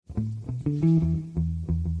Hello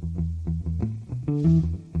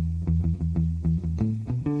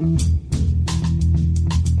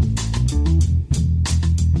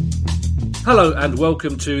and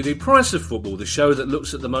welcome to The Price of Football, the show that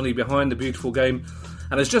looks at the money behind the beautiful game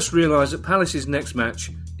and has just realised that Palace's next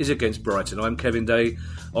match is against Brighton. I'm Kevin Day,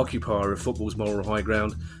 occupier of football's moral high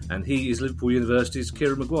ground, and he is Liverpool University's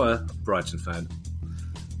Kieran Maguire, Brighton fan.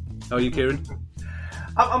 How are you, Kieran?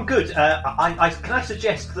 I'm good. Can I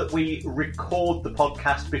suggest that we record the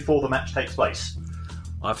podcast before the match takes place?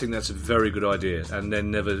 I think that's a very good idea, and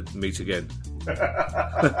then never meet again.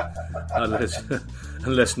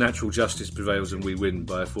 Unless natural justice prevails and we win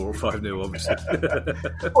by 4 or 5-0, obviously.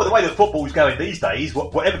 Well, the way that football's going these days,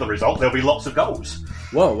 whatever the result, there'll be lots of goals.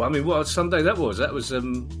 Well, I mean, what a Sunday that was. That was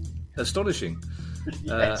astonishing.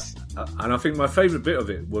 Yes. And I think my favourite bit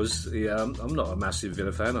of it was, I'm not a massive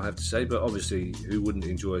Villa fan, I have to say, but obviously who wouldn't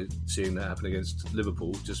enjoy seeing that happen against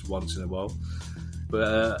Liverpool just once in a while?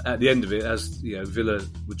 But at the end of it, as you know, Villa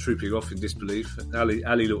were trooping off in disbelief.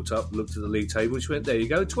 Ali looked up, looked at the league table, and she went, "There you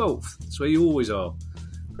go, 12th. That's where you always are."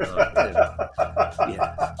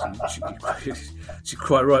 She's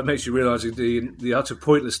quite right. Makes you realise the utter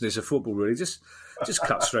pointlessness of football. Really, just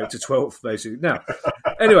cut straight to 12th, basically. Now,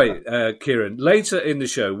 anyway, Kieran, later in the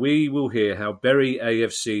show, we will hear how Bury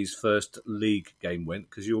AFC's first league game went.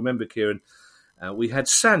 Because you'll remember, Kieran, we had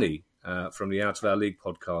Sani from the Out of Our League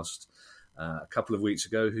podcast a couple of weeks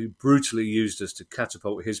ago, who brutally used us to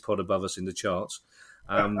catapult his pod above us in the charts.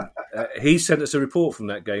 He sent us a report from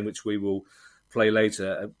that game, which we will play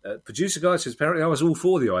later. Producer Guy says apparently I was all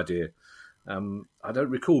for the idea. I don't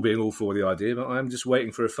recall being all for the idea, but I'm just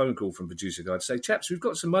waiting for a phone call from Producer Guy to say, chaps, we've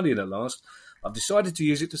got some money in at last. I've decided to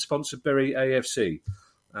use it to sponsor Bury AFC.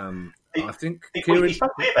 I think Kieran... He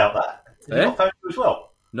spoke to me about that. Did he not phone you as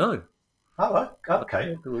well? No. Oh,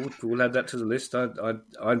 okay. We'll add that to the list.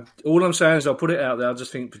 All I'm saying is I'll put it out there. I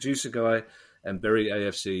just think Producer Guy and Bury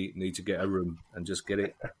AFC need to get a room and just get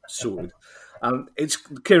it sorted.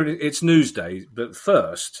 Kieran, it's news day, but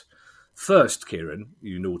first, Kieran,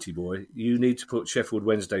 you naughty boy, you need to put Sheffield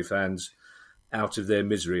Wednesday fans out of their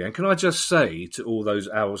misery. And can I just say to all those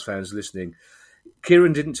Owls fans listening,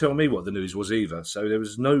 Kieran didn't tell me what the news was either, so there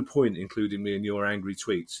was no point including me in your angry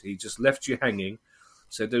tweets. He just left you hanging.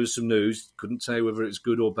 Said there was some news, couldn't say whether it's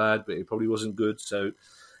good or bad, but it probably wasn't good. So,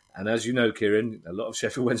 and as you know, Kieran, a lot of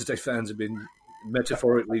Sheffield Wednesday fans have been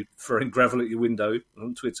metaphorically throwing gravel at your window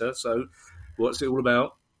on Twitter. So, what's it all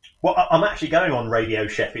about? Well, I'm actually going on Radio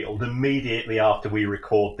Sheffield immediately after we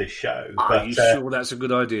record this show. Are you sure that's a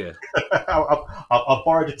good idea? I've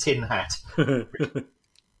borrowed a tin hat.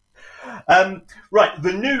 Right,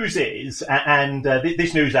 the news is, and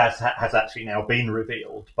this news has actually now been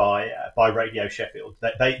revealed by Radio Sheffield.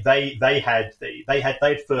 They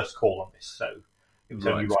had first call on this, so it was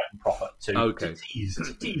only right and proper to tease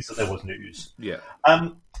that there was news. Yeah.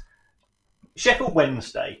 Sheffield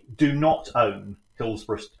Wednesday do not own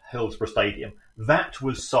Hillsborough Stadium. That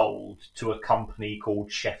was sold to a company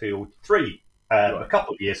called Sheffield 3 a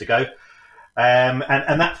couple of years ago. And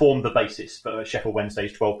that formed the basis for Sheffield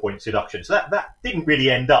Wednesday's 12-point seduction. So that didn't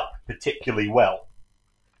really end up particularly well.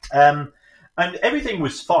 And everything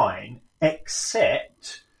was fine,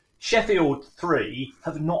 except Sheffield 3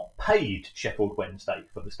 have not paid Sheffield Wednesday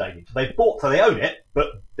for the stadium. So they own it, but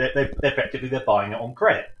they're effectively buying it on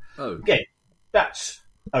credit. Oh. Again, that's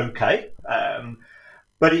okay.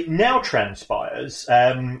 But it now transpires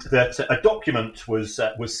that a document was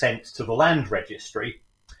sent to the Land Registry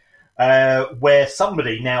where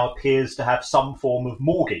somebody now appears to have some form of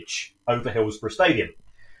mortgage over Hillsborough Stadium.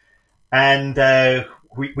 And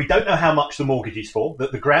we don't know how much the mortgage is for.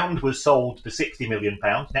 The ground was sold for £60 million.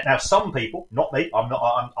 Now, some people, not me, I'm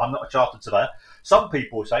not a chartered surveyor, some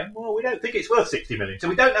people are saying, well, we don't think it's worth £60 million. So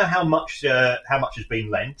we don't know how much has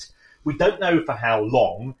been lent. We don't know for how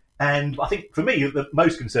long. And I think, for me, the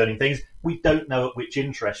most concerning thing is we don't know at which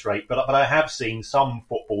interest rate. But I have seen some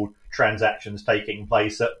football transactions taking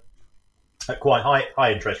place at quite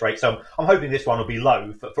high interest rates. So I'm hoping this one will be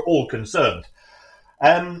low for all concerned.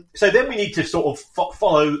 So then we need to sort of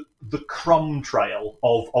follow the crumb trail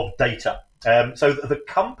of data. So the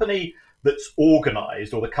company that's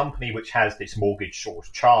organised, or the company which has this mortgage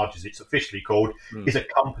source charge, as it's officially called, is a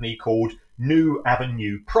company called New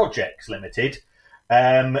Avenue Projects Limited.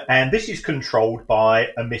 And this is controlled by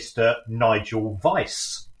a Mr. Nigel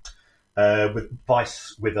Weiss, with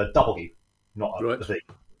Weiss with a W, not a V.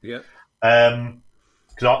 Yeah.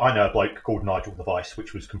 Because I know a bloke called Nigel the Vice,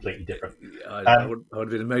 which was completely different. I would have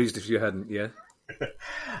been amazed if you hadn't. Yeah.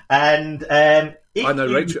 And I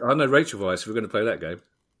know Rachel Weiss. We're going to play that game.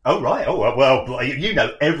 Oh right. Oh well. You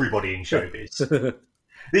know everybody in showbiz.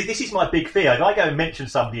 This is my big fear. If I go and mention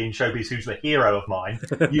somebody in showbiz who's a hero of mine,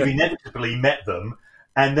 you've inevitably met them,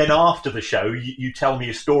 and then after the show, you tell me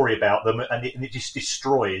a story about them, and it just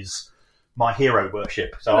destroys my hero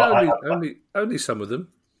worship. So only some of them.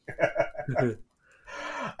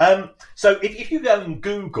 So if you go and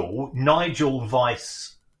Google Nigel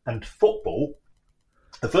Vice and football,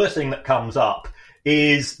 the first thing that comes up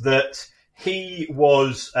is that he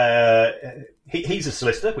was he's a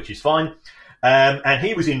solicitor, which is fine, and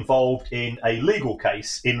he was involved in a legal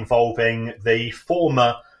case involving the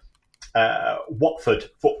former Watford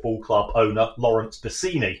Football Club owner Lawrence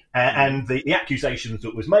Bassini, and the accusations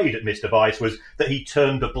that was made at Mr. Vice was that he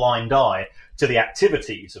turned a blind eye to the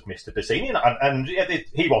activities of Mr. Bassini, and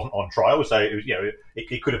he wasn't on trial, so it was,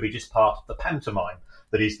 it could have been just part of the pantomime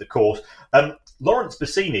that is the court. Lawrence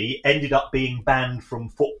Bassini ended up being banned from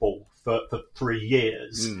football for 3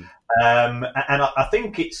 years. And I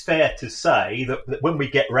think it's fair to say that when we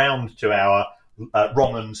get round to our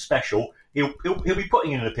Wrong special, he'll be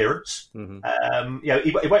putting in an appearance. He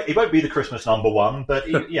won't be the Christmas number one, but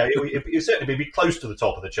he'll certainly be close to the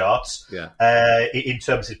top of the charts in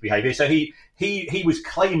terms of his behaviour. So he was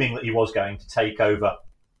claiming that he was going to take over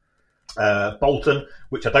Bolton,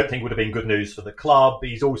 which I don't think would have been good news for the club.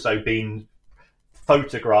 He's also been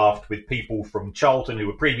photographed with people from Charlton who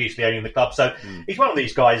were previously owning the club. So he's one of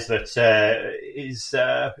these guys that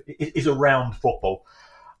is around football.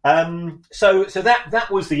 So that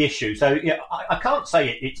was the issue. So I can't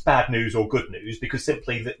say it's bad news or good news because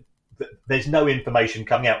simply that there's no information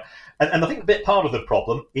coming out. And I think a bit part of the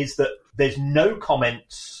problem is that there's no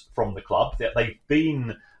comments from the club. That they've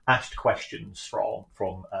been asked questions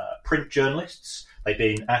from print journalists. They've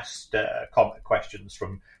been asked questions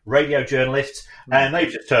from radio journalists, and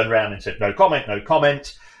they've just turned around and said, no comment, no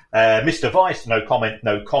comment. Mr. Vice, no comment,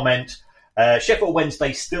 no comment. Sheffield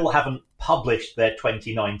Wednesday still haven't published their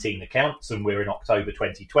 2019 accounts, and we're in October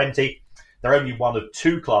 2020. They're only one of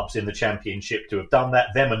two clubs in the Championship to have done that,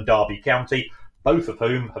 them and Derby County, both of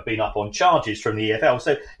whom have been up on charges from the EFL.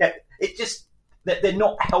 So they're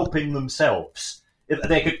not helping themselves.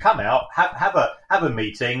 They could come out, have a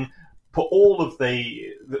meeting, put all of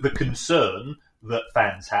the concern that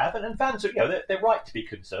fans have, and fans are, they're right to be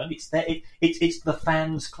concerned. It's the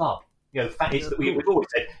fans' club. We've always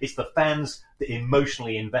said it's the fans that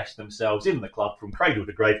emotionally invest themselves in the club from cradle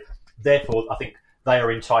to grave. Therefore, I think they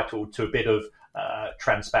are entitled to a bit of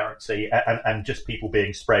transparency and just people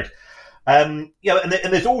being spread. And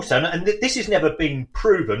there's also, and this has never been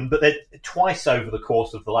proven, but twice over the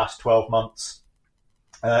course of the last 12 months,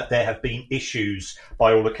 there have been issues,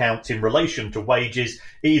 by all accounts, in relation to wages,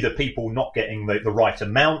 either people not getting the right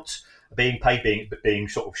amount being paid, being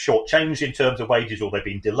sort of shortchanged in terms of wages, or they've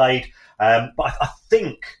been delayed. But I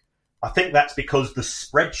think that's because the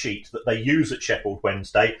spreadsheet that they use at Sheffield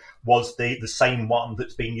Wednesday was the same one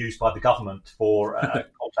that's been used by the government for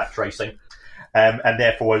contact tracing. And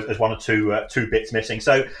therefore, there's one or two bits missing.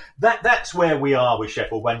 So that's where we are with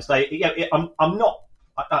Sheffield Wednesday.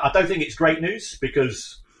 I don't think it's great news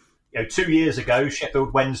because 2 years ago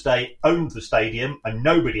Sheffield Wednesday owned the stadium and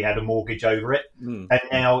nobody had a mortgage over it, and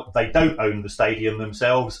now they don't own the stadium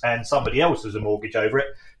themselves and somebody else has a mortgage over it.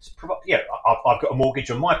 I've got a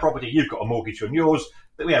mortgage on my property, you've got a mortgage on yours.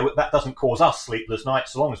 But, that doesn't cause us sleepless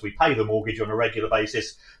nights. So long as we pay the mortgage on a regular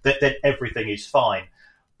basis, then everything is fine.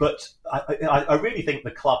 But I really think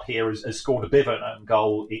the club here has scored a bit of an own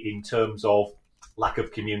goal in terms of lack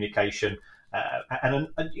of communication. And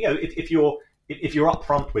if you're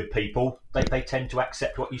upfront with people, they tend to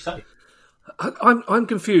accept what you say. I'm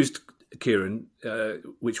confused, Kieran,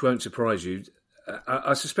 which won't surprise you.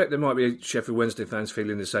 I suspect there might be Sheffield Wednesday fans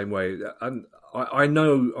feeling the same way. I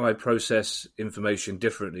know I process information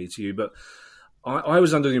differently to you, but I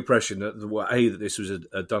was under the impression that this was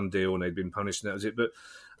a done deal and they'd been punished and that was it. But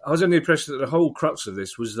I was under the impression that the whole crux of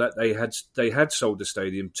this was that they had sold the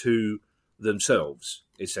stadium to themselves,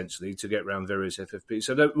 essentially, to get around various FFP.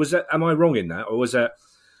 So am I wrong in that, or was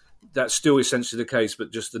that's still essentially the case,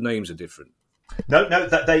 but just the names are different? No,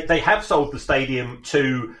 they have sold the stadium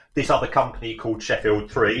to this other company called Sheffield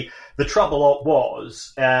 3. The trouble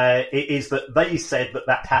is that they said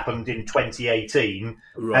that happened in 2018,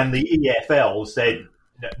 right. And the EFL said,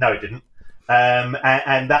 no, it didn't.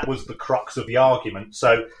 And that was the crux of the argument.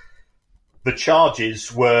 So the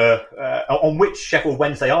charges were on which Sheffield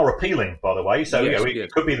Wednesday are appealing, by the way. So yes,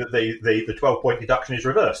 it could be that the 12-point deduction is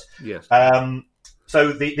reversed. Yes.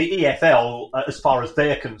 So the EFL, as far as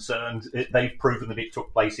they're concerned, they've proven that it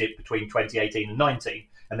took place between 2018 and 19,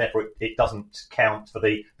 and therefore it doesn't count for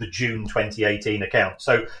the June 2018 account.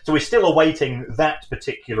 So we're still awaiting that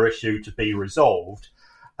particular issue to be resolved.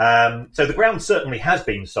 So the ground certainly has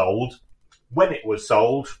been sold. When it was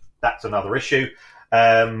sold, that's another issue.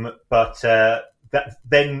 Then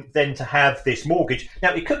to have this mortgage,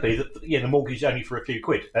 now it could be that the mortgage is only for a few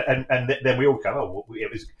quid, and then we all go,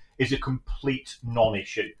 it's a complete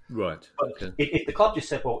non-issue. Right. But if the club just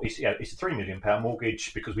said, well, it's a £3 million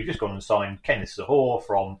mortgage because we've just gone and signed Kenneth Zahor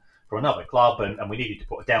from another club, and we needed to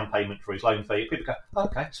put a down payment for his loan fee, people go,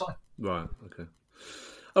 okay, it's fine. Right. Okay.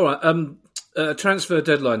 All right. Transfer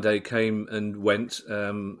deadline day came and went.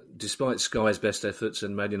 Despite Sky's best efforts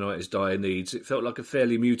and Man United's dire needs, it felt like a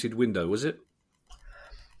fairly muted window, was it?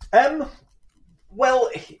 Well,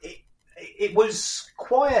 it was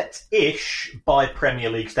quiet-ish by Premier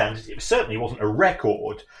League standards. It certainly wasn't a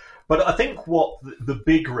record, but I think what the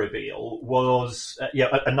big reveal was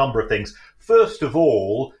a number of things. First of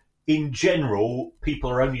all, in general,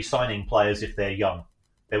 people are only signing players if they're young.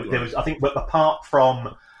 There was, I think, apart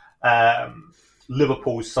from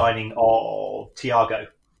Liverpool's signing of Thiago,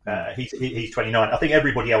 he's 29. I think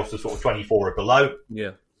everybody else was sort of 24 or below.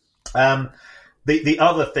 Yeah. The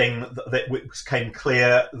other thing that became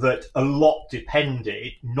clear that a lot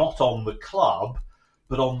depended not on the club,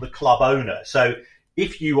 but on the club owner. So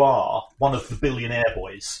if you are one of the billionaire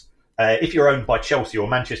boys, if you're owned by Chelsea or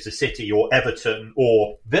Manchester City or Everton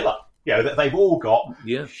or Villa, they've all got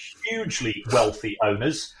hugely wealthy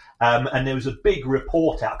owners. And there was a big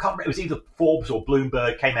report out. I can't remember, it was either Forbes or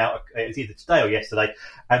Bloomberg came out, it was either today or yesterday,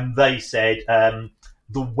 and they said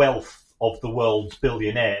the wealth of the world's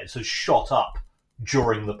billionaires has shot up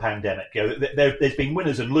during the pandemic. There's been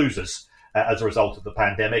winners and losers as a result of the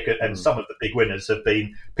pandemic, and some of the big winners have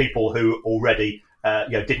been people who already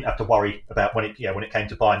didn't have to worry about when it came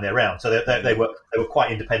to buying their round. So they were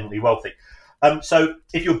quite independently wealthy. So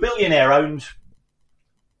if you're billionaire owned,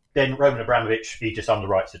 then Roman Abramovich, he just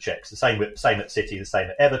underwrites the checks. The same at City, the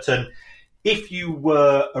same at Everton. If you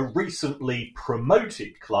were a recently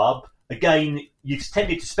promoted club, again, you've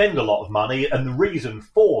tended to spend a lot of money, and the reason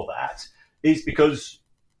for that is because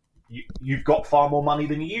you've got far more money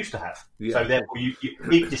than you used to have. Yeah. So therefore, you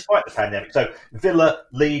despite the pandemic. So Villa,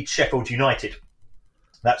 Leeds, Sheffield United,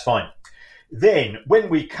 that's fine. Then when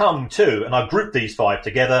we come to, and I've grouped these five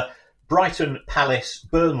together, Brighton, Palace,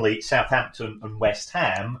 Burnley, Southampton and West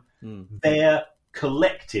Ham, their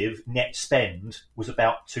collective net spend was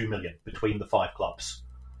about 2 million between the five clubs.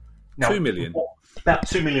 Now, 2 million? About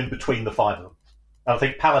 2 million between the five of them. I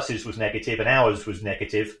think Palace's was negative and ours was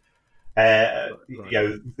negative.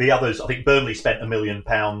 The others, I think Burnley spent £1 million,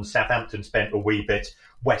 Southampton spent a wee bit,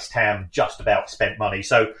 West Ham just about spent money.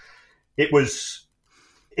 So it was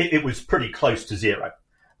pretty close to zero.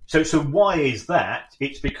 So why is that?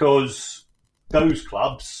 It's because those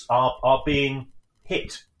clubs are being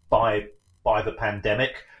hit by the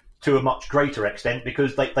pandemic to a much greater extent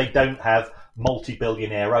because they don't have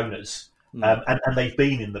multi-billionaire owners. And they've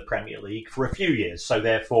been in the Premier League for a few years. So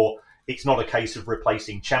therefore, it's not a case of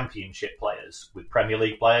replacing Championship players with Premier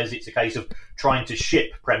League players. It's a case of trying to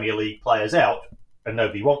ship Premier League players out, and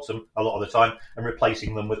nobody wants them a lot of the time, and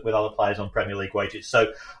replacing them with other players on Premier League wages.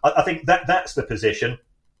 So I think that's the position.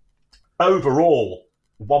 Overall,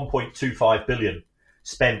 1.25 billion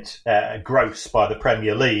spent gross by the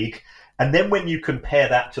Premier League. And then when you compare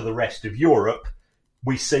that to the rest of Europe,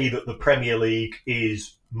 we see that the Premier League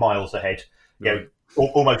is miles ahead.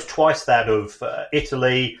 Almost twice that of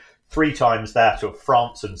Italy, 3 times that of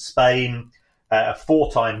France and Spain,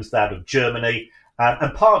 4 times that of Germany.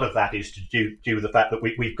 And part of that is to do with the fact that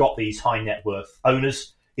we've got these high net worth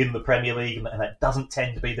owners in the Premier League, and that doesn't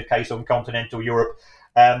tend to be the case on continental Europe.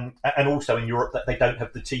 And also in Europe, that they don't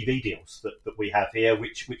have the TV deals that we have here,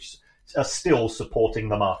 which are still supporting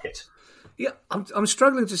the market. Yeah, I'm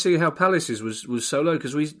struggling to see how Palace's was so low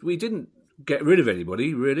because we didn't get rid of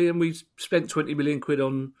anybody really, and we spent 20 million quid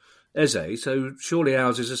on Eze. So surely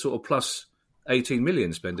ours is a sort of plus 18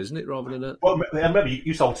 million spend, isn't it? Rather than a... Well, remember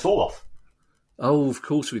you sold Saul off. Oh, of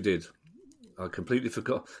course we did. I completely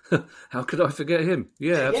forgot. How could I forget him?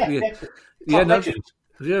 Yeah, absolutely. Fair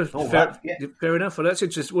enough. Well, that's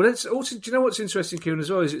interesting. Well, that's also. Do you know what's interesting, Kieran, as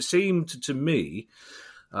well? Is it seemed to me,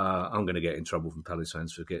 I'm going to get in trouble from Palace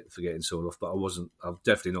fans for getting sold off, but I wasn't. I'm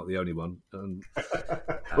definitely not the only one. Well,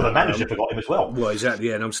 the manager forgot him as well. Well, exactly.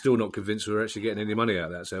 Yeah, and I'm still not convinced we're actually getting any money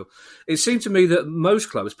out of that. So it seemed to me that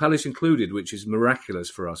most clubs, Palace included, which is miraculous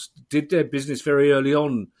for us, did their business very early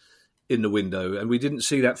on in the window, and we didn't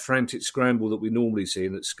see that frantic scramble that we normally see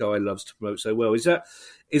and that Sky loves to promote so well. Is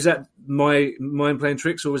that my mind playing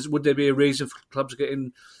tricks, or would there be a reason for clubs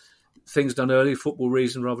getting things done early, football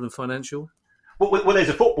reason rather than financial? Well, there's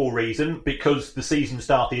a football reason because the season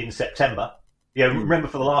started in September. Remember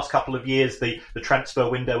for the last couple of years, the transfer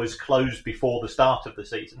window was closed before the start of the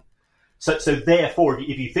season. So therefore,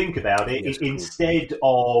 if you think about it, instead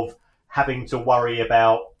of having to worry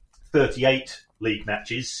about 38 league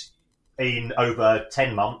matches in over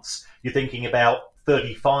 10 months, you're thinking about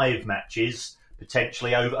 35 matches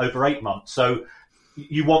potentially over 8 months. So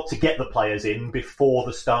you want to get the players in before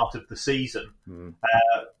the start of the season.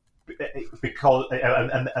 Because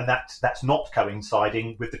that's not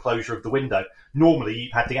coinciding with the closure of the window. Normally, you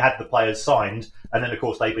had to have the players signed, and then of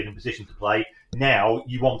course they've been in position to play. Now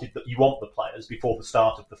you want the players before the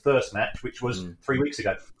start of the first match, which was 3 weeks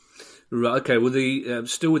ago. Right. Okay. Well,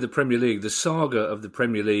 still with the Premier League, the saga of the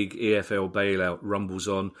Premier League EFL bailout rumbles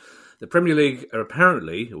on. The Premier League are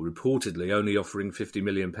apparently, or reportedly, only offering £50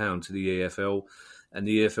 million to the EFL, and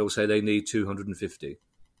the EFL say they need 250.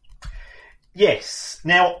 Yes.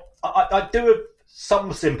 Now, I do have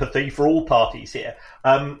some sympathy for all parties here.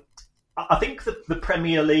 I think that the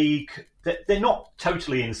Premier League, they're not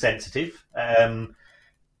totally insensitive, and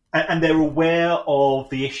they're aware of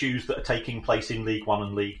the issues that are taking place in League One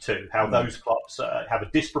and League Two, how those clubs have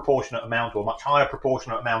a disproportionate amount or much higher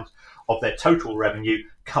proportionate amount of their total revenue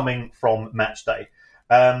coming from match day.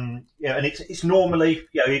 And it's normally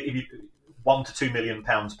 £1 to £2 million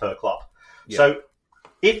per club. Yeah. So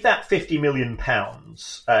if that £50 million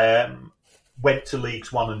went to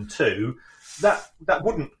Leagues 1 and 2, that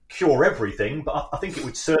wouldn't cure everything, but I think it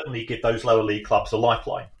would certainly give those lower league clubs a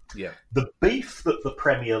lifeline. Yeah. The beef that the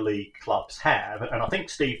Premier League clubs have, and I think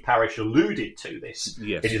Steve Parish alluded to this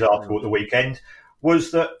in his article at the weekend,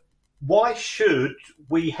 was that why should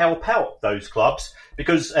we help out those clubs?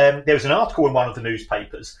 Because there was an article in one of the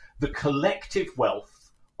newspapers, the collective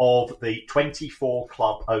wealth of the 24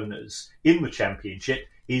 club owners in the Championship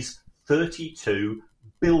is £32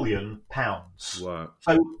 billion. Wow.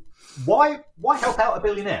 So why help out a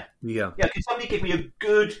billionaire? Yeah. Can somebody give me a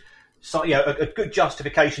good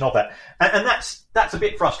justification of that? And that's a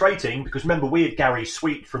bit frustrating because remember we had Gary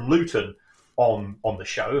Sweet from Luton on the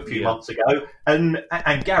show a few months ago, and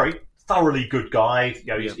Gary, thoroughly good guy.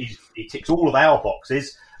 He ticks all of our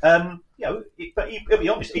boxes. But he'll be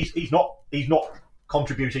honest, he's not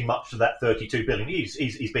contributing much to that 32 billion.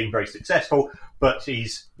 He's been very successful, but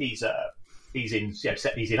he's in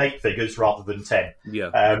 8 figures rather than 10.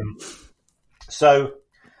 Yeah.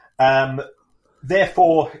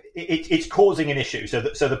 Therefore, it's causing an issue. So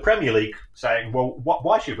the Premier League saying, well,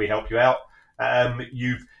 why should we help you out?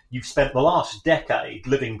 You've spent the last decade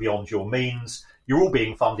living beyond your means. You're all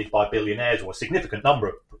being funded by billionaires, or a significant number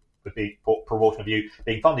of proportion of you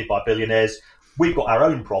being funded by billionaires. We've got our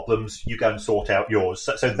own problems. You go and sort out yours.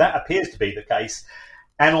 So that appears to be the case.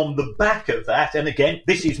 And on the back of that, and again,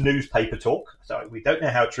 this is newspaper talk, so we don't know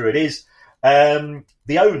how true it is.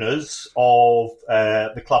 The owners of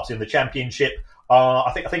the clubs in the Championship are,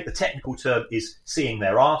 I think the technical term is seeing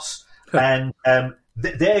their arse, and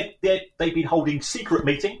they've been holding secret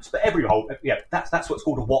meetings, but that's what's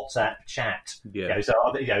called a WhatsApp chat. We have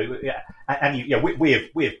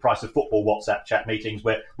Price of Football WhatsApp chat meetings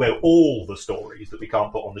where all the stories that we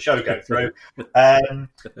can't put on the show go through.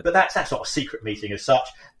 But that's not a secret meeting as such,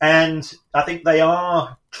 and I think they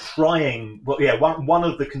are trying. One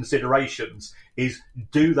of the considerations is,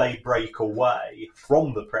 do they break away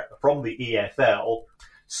from the EFL?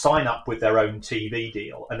 Sign up with their own TV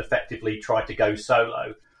deal and effectively try to go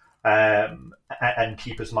solo and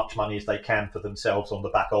keep as much money as they can for themselves on the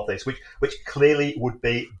back of this, which clearly would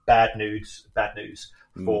be bad news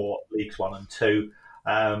for Leagues 1 and 2.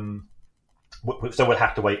 So we'll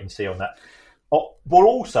have to wait and see on that. Well,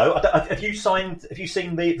 also, have you seen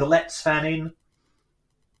the Let's Fan In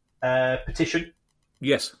petition?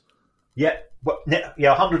 Yes. Yeah.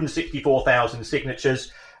 164,000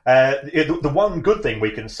 signatures. The one good thing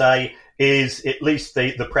we can say is at least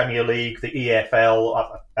the Premier League, the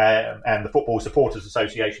EFL, and the Football Supporters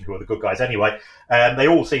Association, who are the good guys anyway, they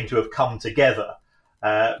all seem to have come together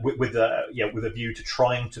with a view to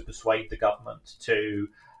trying to persuade the government to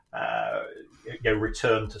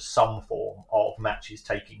return to some form of matches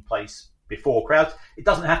taking place before crowds. It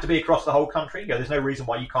doesn't have to be across the whole country. There's no reason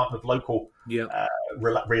why you can't have local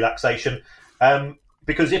relaxation.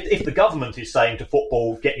 Because if the government is saying to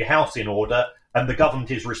football, get your house in order, and the government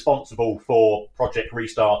is responsible for Project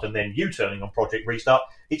Restart and then you turning on Project Restart,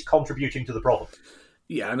 it's contributing to the problem.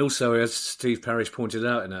 Yeah, and also, as Steve Parish pointed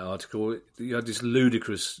out in that article, you had this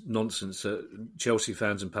ludicrous nonsense that Chelsea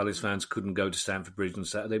fans and Palace fans couldn't go to Stamford Bridge on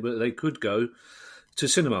Saturday, but they could go to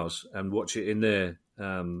cinemas and watch it in there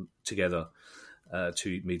together,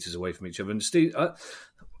 2 metres away from each other. And Steve,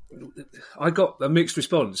 I got a mixed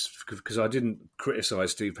response because I didn't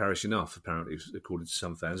criticise Steve Parish enough, apparently, according to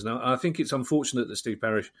some fans. Now, I think it's unfortunate that Steve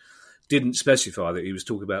Parish didn't specify that he was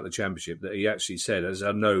talking about the Championship, that he actually said,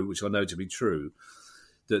 which I know to be true,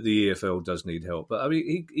 that the EFL does need help. But I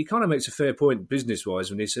mean, he kind of makes a fair point business-wise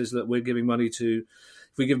when he says that if we give money to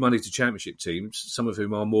Championship teams, some of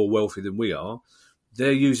whom are more wealthy than we are,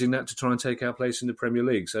 they're using that to try and take our place in the Premier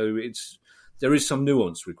League. So there is some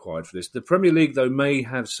nuance required for this. The Premier League, though, may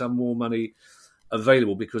have some more money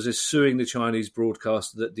available because they're suing the Chinese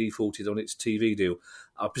broadcaster that defaulted on its TV deal.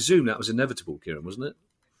 I presume that was inevitable, Kieran, wasn't it?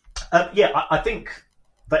 I think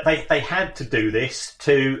that they had to do this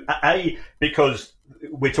because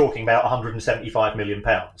we're talking about £175 million.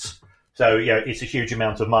 So, it's a huge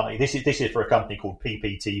amount of money. This is for a company called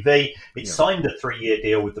PPTV. It signed a 3-year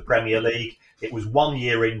deal with the Premier League. It was 1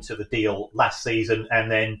 year into the deal last season,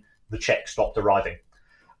 and then the cheque stopped arriving.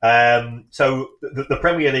 So the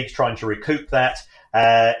Premier League's trying to recoup that.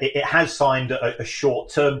 It has signed a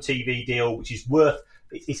short-term TV deal, which is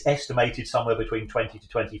it's estimated somewhere between 20 to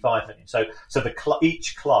 25 million. So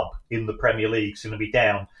each club in the Premier League is going to be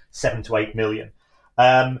down 7 to 8 million.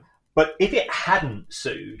 But if it hadn't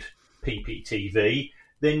sued PPTV,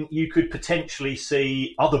 then you could potentially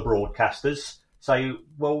see other broadcasters say,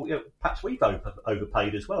 well, perhaps we've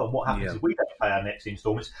overpaid as well. And what happens if we don't pay our next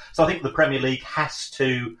instalments? So I think the Premier League has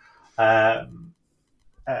to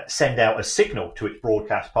send out a signal to its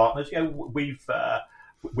broadcast partners. We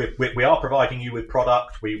are providing you with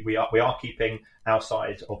product. We are keeping our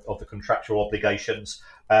side of the contractual obligations,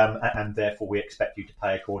 and therefore we expect you to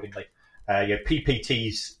pay accordingly.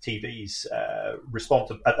 PPTV's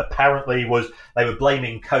response apparently was they were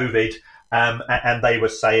blaming COVID. And they were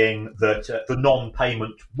saying that the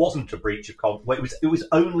non-payment wasn't a breach of contract. It was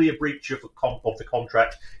only a breach of the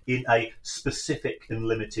contract in a specific and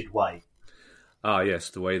limited way. Ah,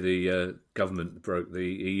 yes, the way the government broke the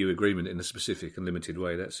EU agreement in a specific and limited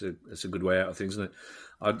way. That's a good way out of things, isn't it?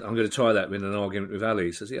 I'm going to try that in an argument with Ali.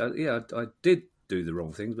 He says, I did do the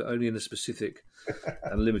wrong things, but only in a specific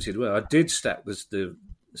and limited way. I did stack the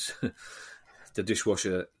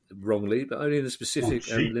dishwasher wrongly, but only in a specific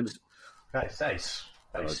and limited. That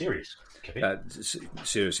is serious.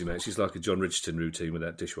 Seriously, mate, she's like a John Richardson routine with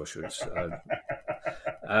that dishwasher. Sorry,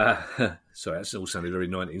 that's all sounded very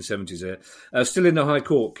 1970s there. Still in the High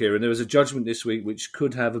Court, Kieran, there was a judgment this week which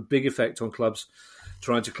could have a big effect on clubs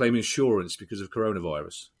trying to claim insurance because of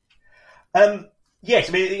coronavirus. Yes,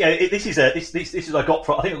 I mean, this is I got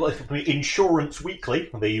from Insurance Weekly,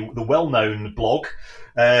 the well-known blog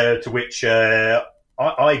to which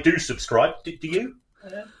I do subscribe. Do you?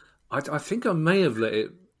 I think I may have let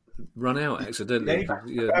it run out accidentally.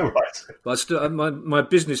 Yeah. Oh, right. But I still my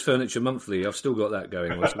Business Furniture Monthly. I've still got that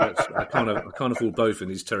going. So I can't afford both in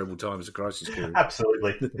these terrible times of crisis period.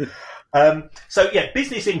 Absolutely.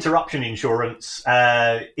 Business interruption insurance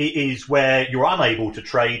is where you're unable to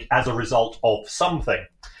trade as a result of something.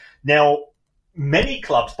 Now, many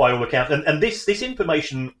clubs, by all accounts, and this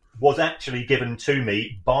information was actually given to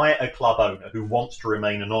me by a club owner who wants to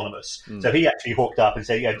remain anonymous. So he actually hooked up and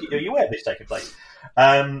said, are you aware of this taking place?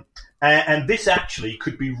 And this actually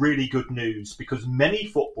could be really good news because many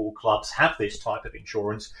football clubs have this type of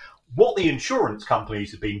insurance. What the insurance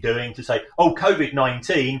companies have been doing to say,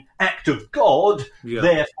 COVID-19, act of God,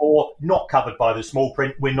 therefore not covered by the small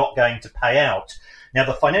print, we're not going to pay out. Now,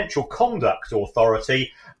 the Financial Conduct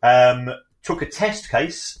Authority took a test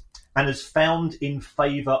case and has found in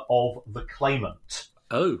favour of the claimant.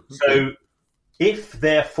 Oh, okay. So if,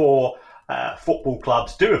 therefore, football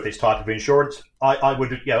clubs do have this type of insurance, I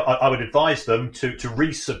would advise them to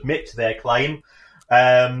resubmit their claim.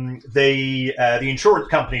 The insurance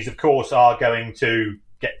companies, of course, are going to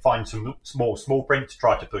find some small print to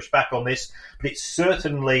try to push back on this, but it's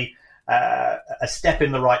certainly a step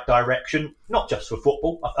in the right direction, not just for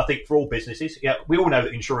football. I think for all businesses. We all know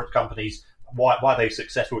that insurance companies. Why they're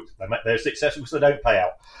successful? They're successful because they don't pay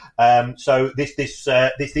out. So this is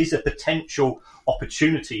a potential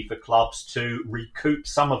opportunity for clubs to recoup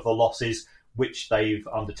some of the losses which they've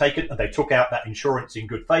undertaken, and they took out that insurance in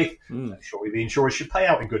good faith. Surely the insurers should pay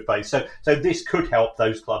out in good faith. So this could help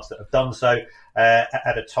those clubs that have done so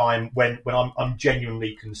at a time when I'm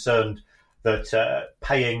genuinely concerned that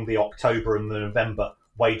paying the October and the November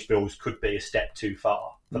wage bills could be a step too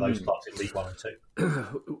far for those clubs in League 1 and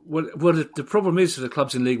 2. Well, the problem is for the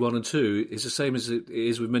clubs in League 1 and 2 is the same as it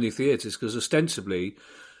is with many theatres, because ostensibly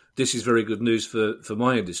this is very good news for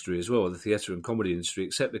my industry as well, the theatre and comedy industry,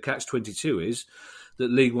 except the catch-22 is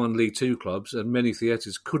that League 1, League 2 clubs and many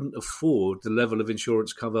theatres couldn't afford the level of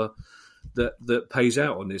insurance cover that pays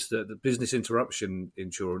out on this. That the business interruption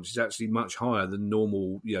insurance is actually much higher than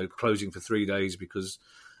normal. Closing for 3 days because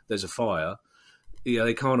there's a fire.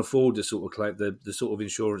 They can't afford to sort of collect the sort of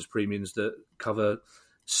insurance premiums that cover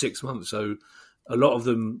 6 months. So a lot of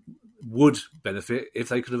them would benefit if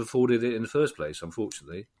they could have afforded it in the first place.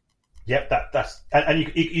 Unfortunately. Yep, that's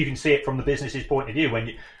and you can see it from the business's point of view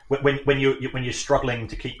when you're struggling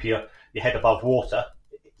to keep your head above water.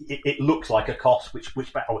 It looks like a cost which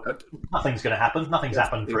nothing's going to happen. Nothing's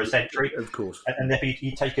happened for a century, of course, and therefore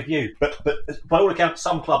you take a view. But by all accounts,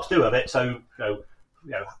 some clubs do have it. So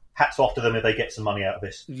hats off to them if they get some money out of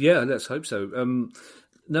this. Yeah, let's hope so.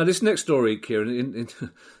 Now, this next story, Kieran,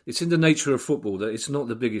 it's in the nature of football that it's not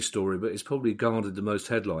the biggest story, but it's probably garnered the most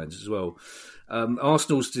headlines as well.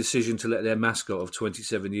 Arsenal's decision to let their mascot of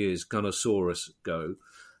 27 years, Gunnersaurus, go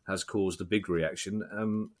has caused a big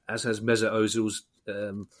reaction, as has Mesut Ozil's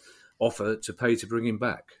offer to pay to bring him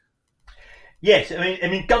back. Yes, I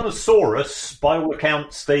mean, Gunnersaurus, by all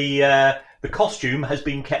accounts, the costume has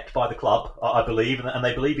been kept by the club, I believe, and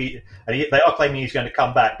they believe they are claiming he's going to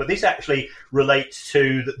come back. But this actually relates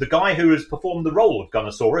to the guy who has performed the role of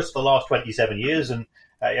Gunnersaurus for the last 27 years, and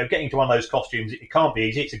getting to one of those costumes, it can't be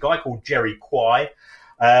easy. It's a guy called Jerry Quay.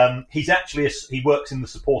 He works in the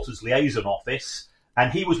supporters liaison office,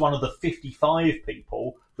 and he was one of the 55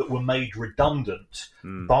 people that were made redundant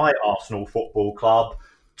by Arsenal Football Club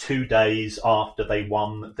 2 days after they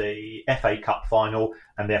won the FA Cup final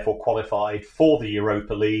and therefore qualified for the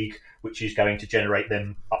Europa League, which is going to generate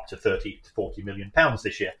them up to 30 to 40 million pounds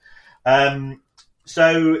this year.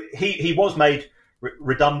 So he was made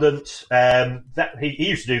redundant. That he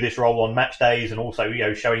used to do this role on match days and also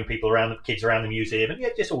showing kids around the museum and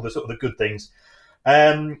just all the sort of the good things.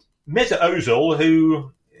 Mesut Ozil,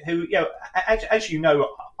 who as you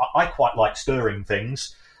know, I quite like stirring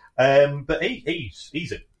things, but he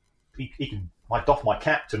can. I doff my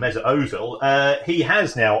cap to Mesut Ozil. He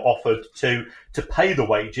has now offered to pay the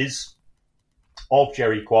wages of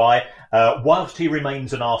Jerry Quay whilst he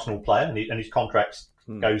remains an Arsenal player, and his contract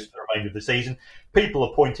goes for the remainder of the season. People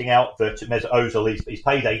are pointing out that Mesut Ozil he's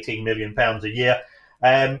paid £18 million a year.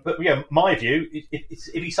 But my view,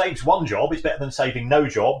 if he saves one job, it's better than saving no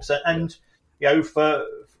jobs. And for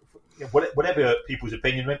whatever people's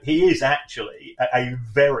opinion, he is actually a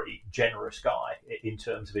very generous guy in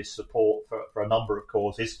terms of his support for a number of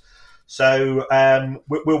causes. So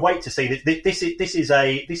we'll wait to see. This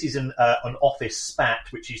is an office spat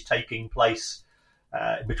which is taking place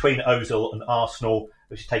between Ozil and Arsenal,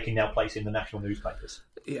 which is taking now place in the national newspapers.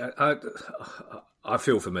 Yeah, I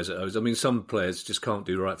feel for Mesut Ozil. I mean, some players just can't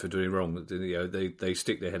do right for doing wrong. They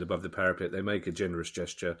stick their head above the parapet. They make a generous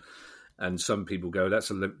gesture. And some people go,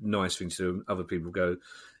 that's a nice thing to do. And other people go,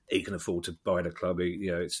 he can afford to buy the club.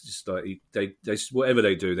 It's just like they whatever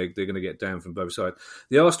they do, they're going to get down from both sides.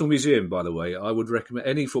 The Arsenal Museum, by the way, I would recommend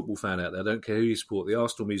any football fan out there, I don't care who you support, the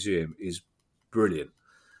Arsenal Museum is brilliant.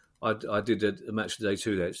 I did a match today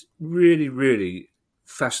too there. It's really, really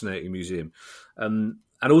fascinating museum. And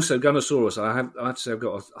also Gunnersaurus, I have to say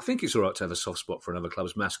I think it's all right to have a soft spot for another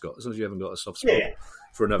club's mascot, as long as you haven't got a soft spot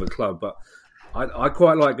for another club. But I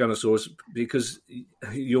quite like Gunnersaurus because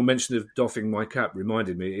your mention of doffing my cap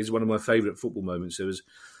reminded me. It's one of my favourite football moments. There was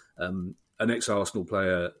an ex-Arsenal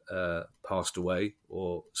player passed away,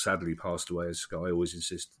 or sadly passed away, as Sky always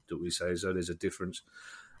insist that we say, so there's a difference.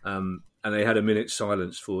 And they had a minute's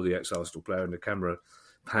silence for the ex-Arsenal player, and the camera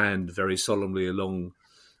panned very solemnly along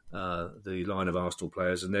the line of Arsenal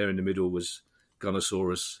players, and there in the middle was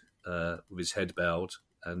Gunnersaurus with his head bowed,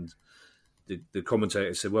 and the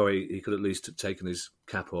commentator said, well, he could at least have taken his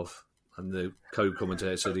cap off, and the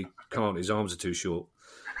co-commentator said he can't, his arms are too short.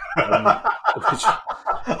 Which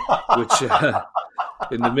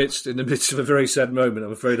in the midst of a very sad moment,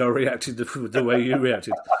 I'm afraid I reacted the way you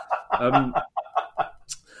reacted.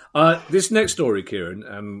 This next story,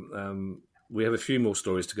 Kieran, we have a few more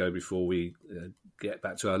stories to go before we get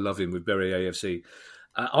back to our love-in with Bury AFC.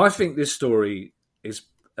 I think this story is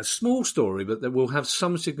a small story, but that will have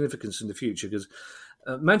some significance in the future because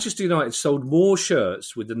Manchester United sold more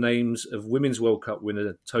shirts with the names of Women's World Cup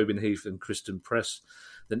winner Tobin Heath and Kristen Press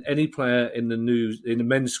than any player in the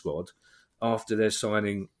men's squad after their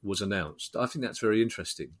signing was announced. I think that's very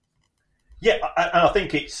interesting. Yeah, and I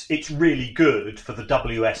think it's really good for the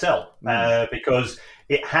WSL because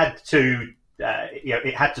it had to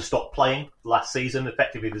stop playing last season,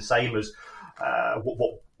 effectively the same as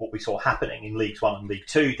what we saw happening in Leagues 1 and League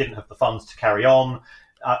 2. It didn't have the funds to carry on.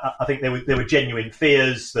 I think there were genuine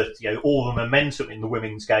fears that all the momentum in the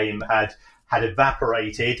women's game had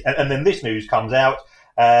evaporated, and then this news comes out.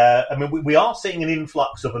 I mean, we are seeing an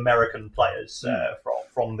influx of American players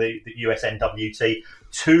from the USNWT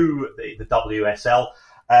to the WSL.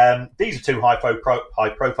 These are two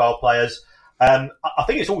high-profile players. I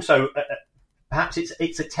think it's also perhaps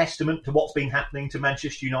it's a testament to what's been happening to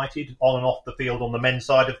Manchester United on and off the field on the men's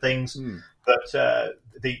side of things. That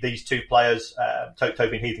these two players,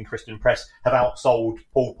 Tobin Heath and Christian Press, have outsold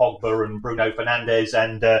Paul Pogba and Bruno Fernandes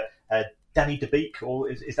and Danny De Beek, or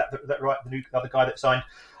is that right? The new other guy that signed.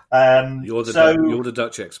 You're the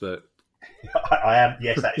Dutch expert. I am.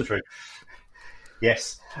 Yes, that is true.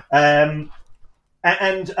 Yes. But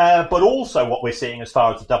also what we're seeing as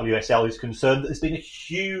far as the WSL is concerned, there's been a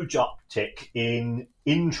huge uptick in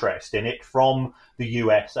interest in it from the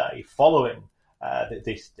USA following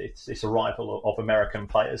this arrival of American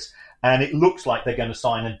players. And it looks like they're going to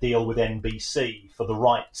sign a deal with NBC for the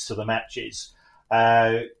rights to the matches.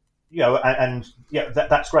 That's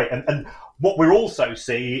great. And what we're also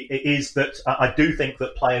seeing is that I do think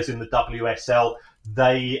that players in the WSL,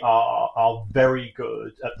 they are very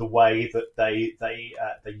good at the way that they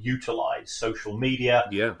utilise social media.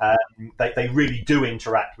 Yeah. They really do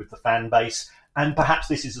interact with the fan base. And perhaps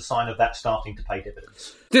this is a sign of that starting to pay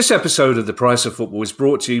dividends. This episode of The Price of Football is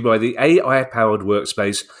brought to you by the AI-powered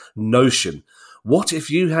workspace Notion. What if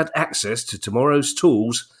you had access to tomorrow's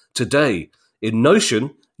tools today? In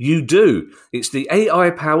Notion, you do. It's the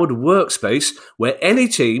AI-powered workspace where any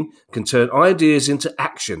team can turn ideas into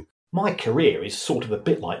action. My career is sort of a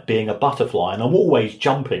bit like being a butterfly, and I'm always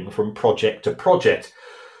jumping from project to project.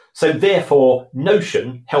 So therefore,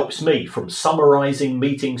 Notion helps me from summarising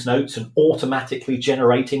meetings notes and automatically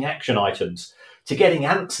generating action items to getting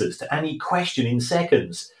answers to any question in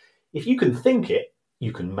seconds. If you can think it,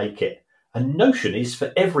 you can make it. And Notion is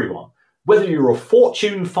for everyone, whether you're a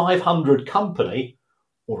Fortune 500 company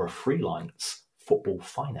or a freelance football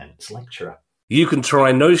finance lecturer. You can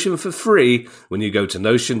try Notion for free when you go to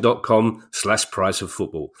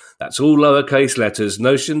notion.com/priceoffootball. That's all lowercase letters,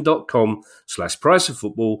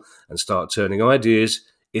 notion.com/priceoffootball, and start turning ideas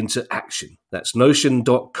into action. That's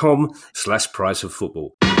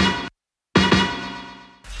notion.com/priceoffootball.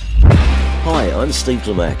 Hi, I'm Steve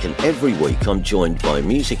Lemack, and every week I'm joined by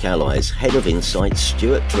Music Ally's Head of Insight,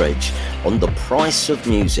 Stuart Dredge, on The Price of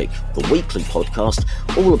Music, the weekly podcast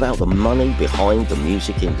all about the money behind the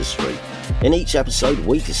music industry. In each episode,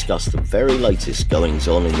 we discuss the very latest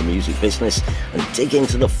goings-on in the music business and dig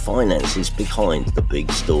into the finances behind the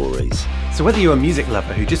big stories. So whether you're a music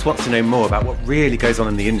lover who just wants to know more about what really goes on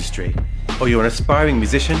in the industry, or you're an aspiring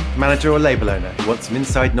musician, manager or label owner who wants some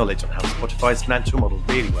inside knowledge on how Spotify's financial model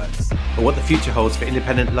really works, or what the future holds for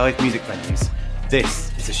independent live music venues, this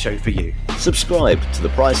is a show for you. Subscribe to The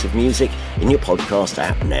Price of Music in your podcast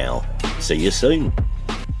app now. See you soon.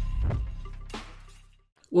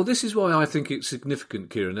 Well, this is why I think it's significant,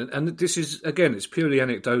 Kieran, and this is, again, it's purely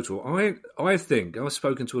anecdotal. I think I've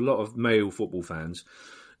spoken to a lot of male football fans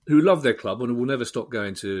who love their club and will never stop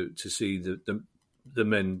going to see the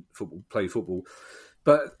men play football,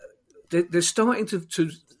 but they're starting to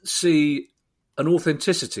see an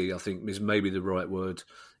authenticity, I think is maybe the right word,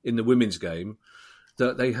 in the women's game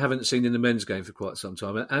that they haven't seen in the men's game for quite some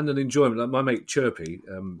time, and an enjoyment. Like my mate Chirpy,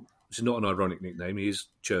 it's not an ironic nickname, he is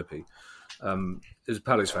Chirpy. Is a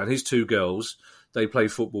Palace fan. His two girls, they play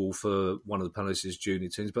football for one of the Palace's junior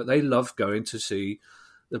teams, but they love going to see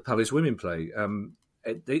the Palace women play. And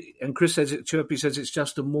Chris says Chirpy says it's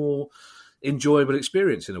just a more enjoyable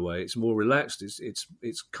experience in a way. It's more relaxed. It's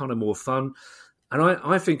kind of more fun. And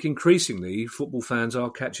I think increasingly football fans are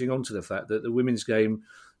catching on to the fact that the women's game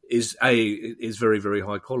is very, very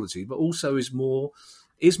high quality, but also is more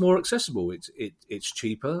accessible. It's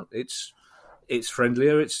cheaper. It's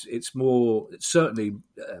friendlier. It's certainly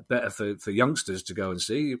better for youngsters to go and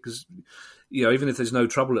see, because even if there's no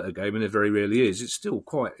trouble at a game, and there very rarely is, it's still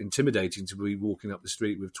quite intimidating to be walking up the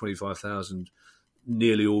street with 25,000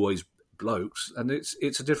 nearly always blokes, and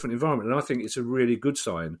it's a different environment. And I think it's a really good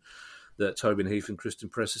sign that Tobin Heath and Christian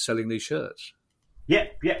Press are selling these shirts. Yeah,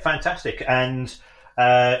 fantastic. And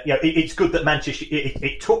it's good that Manchester.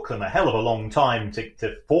 It took them a hell of a long time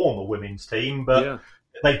to form a women's team, but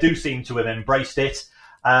they do seem to have embraced it.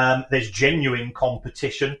 There's genuine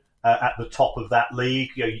competition at the top of that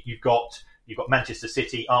league. You've got Manchester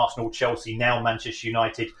City, Arsenal, Chelsea, now Manchester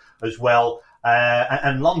United as well,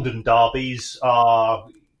 and London derbies are.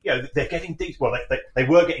 They're getting decent. Well, they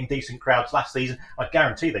were getting decent crowds last season. I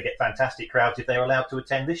guarantee they get fantastic crowds if they're allowed to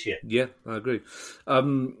attend this year. Yeah, I agree.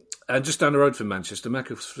 And just down the road from Manchester,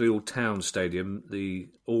 Macclesfield Town Stadium,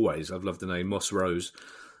 I've loved the name, Moss Rose,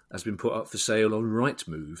 has been put up for sale on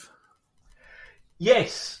Rightmove.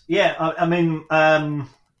 Yes, yeah.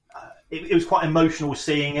 it was quite emotional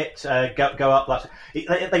seeing it go up.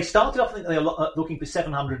 They started off, I think they were looking for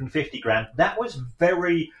 750 grand. That was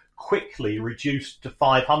very quickly reduced to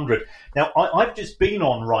 500. Now, I've just been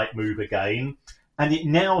on Rightmove again, and it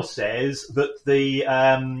now says that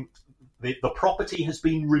the property has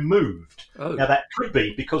been removed. Oh. Now, that could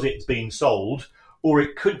be because it's been sold, or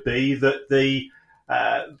it could be that the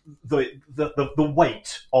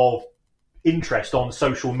weight of interest on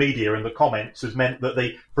social media and the comments has meant that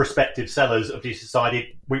the prospective sellers have decided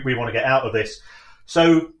we want to get out of this.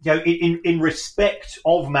 So, in respect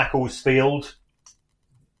of Macclesfield,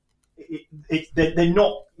 they're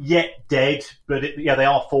not yet dead, but they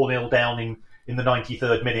are 4-0 down in the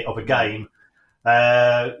 93rd minute of a game.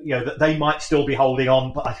 That they might still be holding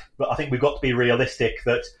on, but I think we've got to be realistic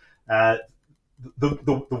that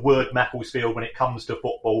the word Macclesfield, when it comes to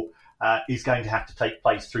football, is going to have to take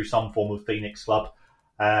place through some form of Phoenix club.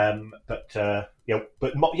 It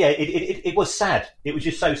was sad. It was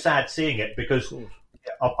just so sad seeing it, because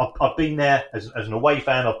I've been there as an away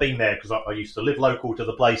fan. I've been there because I used to live local to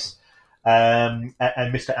the place. And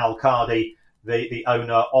Mr. Al-Qadi, the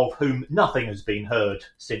owner, of whom nothing has been heard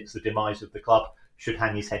since the demise of the club, should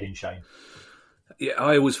hang his head in shame. Yeah,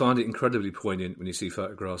 I always find it incredibly poignant when you see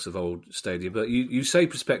photographs of old stadia. But you say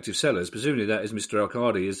prospective sellers. Presumably that is Mr.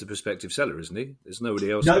 Al-Qadi is the prospective seller, isn't he? There's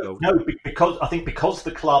nobody else involved. No, because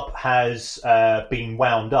the club has been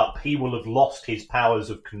wound up, he will have lost his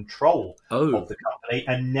powers of control of the company,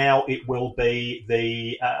 and now it will be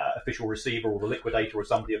the official receiver or the liquidator or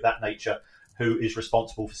somebody of that nature who is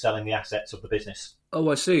responsible for selling the assets of the business.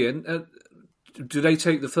 Oh, I see. And do they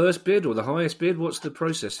take the first bid or the highest bid? What's the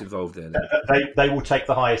process involved there? They will take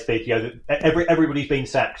the highest bid. Everybody's been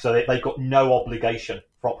sacked, so they've got no obligation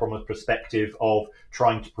from a perspective of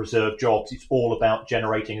trying to preserve jobs. It's all about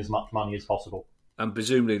generating as much money as possible. And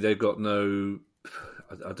presumably they've got no,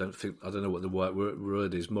 I don't know what the right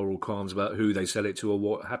word is, moral qualms about who they sell it to or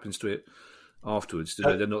what happens to it afterwards.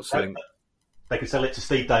 They're not selling. They could sell it to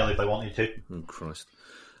Steve Dale if they wanted to. Oh, Christ.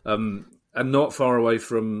 And not far away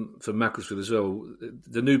from Macclesfield as well,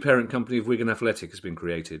 the new parent company of Wigan Athletic has been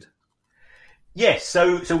created. Yes,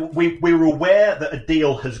 so we were aware that a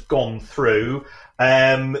deal has gone through.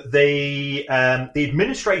 The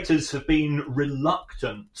administrators have been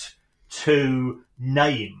reluctant to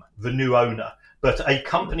name the new owner, but a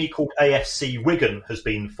company called AFC Wigan has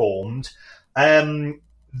been formed. Then,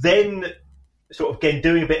 sort of again,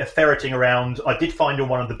 doing a bit of ferreting around, I did find on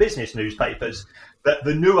one of the business newspapers that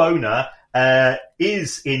the new owner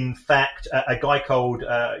is in fact a guy called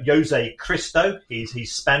Jose Cristo.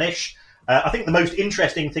 He's Spanish. I think the most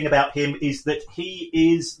interesting thing about him is that he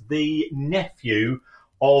is the nephew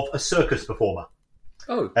of a circus performer,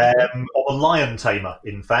 of a lion tamer,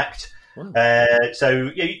 in fact. Wow.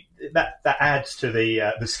 That adds to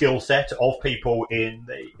the skill set of people in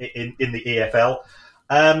the EFL.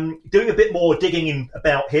 Doing a bit more digging in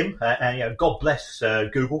about him, and God bless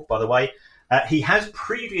Google, by the way. He has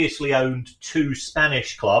previously owned two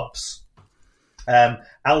Spanish clubs,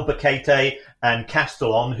 Albacete and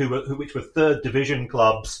Castellon, which were third division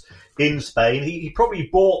clubs in Spain. He probably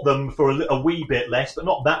bought them for a wee bit less, but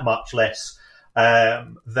not that much less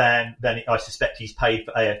than I suspect he's paid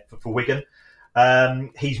for Wigan.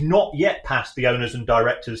 He's not yet passed the owners and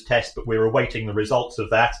directors test, but we're awaiting the results of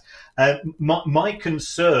that. My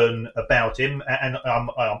concern about him, and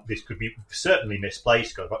this could be certainly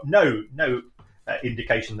misplaced, because I've got no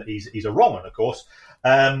indication that he's a wrong one, of course,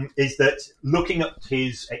 is that looking at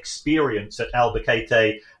his experience at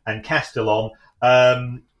Albacete and Castellon,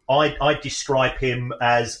 I describe him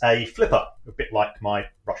as a flipper, a bit like my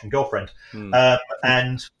Russian girlfriend.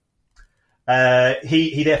 And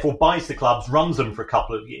he therefore buys the clubs, runs them for a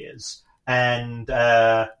couple of years, and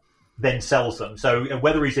then sells them. So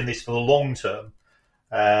whether he's in this for the long term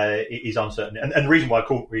is uncertain. And the reason why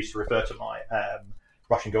we used to refer to my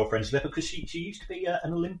Russian girlfriend Slipper, because she used to be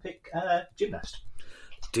an Olympic gymnast.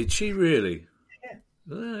 Did she really? Yeah.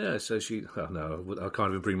 Yeah. So she. Oh, no, I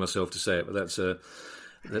can't even bring myself to say it, but that's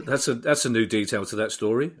a new detail to that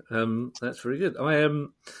story. That's very good.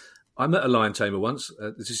 I met a lion tamer once.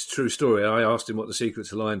 This is a true story. I asked him what the secret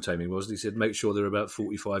to lion taming was, and he said, make sure they're about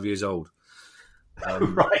 45 years old.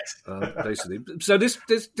 Right. Basically. So this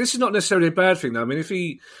is not necessarily a bad thing, though. I mean, if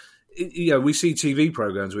we see TV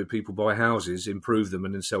programs where people buy houses, improve them,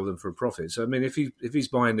 and then sell them for a profit. So, I mean, if he's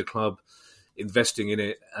buying the club, investing in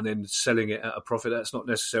it, and then selling it at a profit, that's not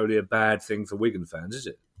necessarily a bad thing for Wigan fans, is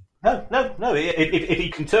it? No. If he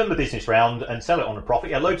can turn the business round and sell it on a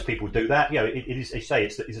profit, loads of people do that. It is, as you say,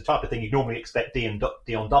 it's a type of thing you normally expect Dion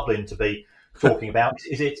Dublin to be talking about.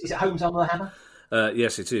 Is it Holmes Under the Hammer?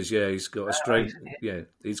 Yes, it is. Yeah, he's got a strange. Yeah,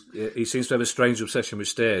 he seems to have a strange obsession with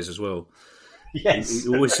stairs as well. Yes, he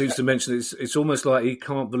always seems to mention it's almost like he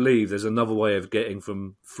can't believe there's another way of getting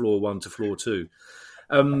from floor 1 to floor 2.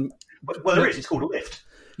 Well, there is. It's called a lift.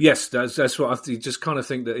 Yes, that's what you just kind of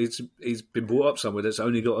think that he's been brought up somewhere that's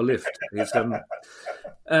only got a lift.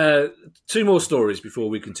 Two more stories before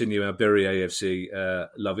we continue our Bury AFC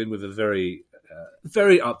loving with a very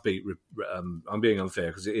upbeat. I'm being unfair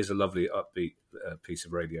because it is a lovely upbeat piece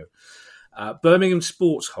of radio. Birmingham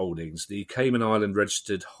Sports Holdings, the Cayman Island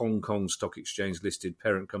registered Hong Kong Stock Exchange listed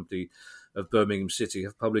parent company of Birmingham City,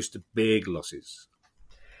 have published big losses.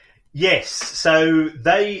 Yes, so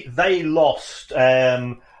they lost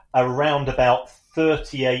around about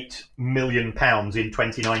 £38 million in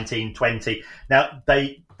 2019-20. Now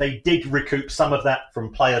they did recoup some of that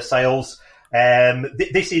from player sales.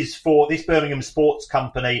 This is for this Birmingham Sports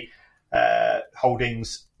Company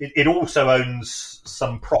Holdings. It also owns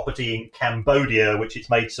some property in Cambodia, which it's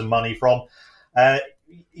made some money from.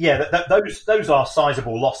 Those are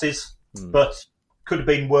sizable losses, but could have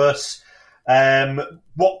been worse.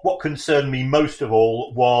 What concerned me most of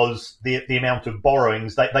all was the amount of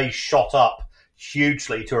borrowings. They shot up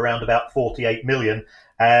hugely to around about 48 million,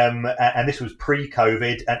 and this was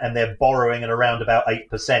pre-COVID, and they're borrowing at around about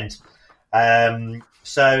 8%.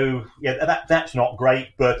 That's not great.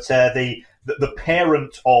 But the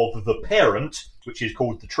parent of the parent, which is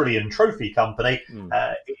called the Trillion Trophy Company,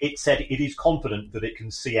 it said it is confident that it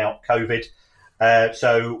can see out COVID.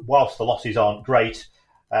 So whilst the losses aren't great,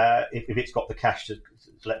 if it's got the cash to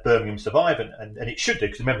let Birmingham survive, and it should do,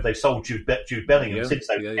 because remember they've sold Jude Bellingham since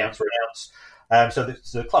those accounts were announced. So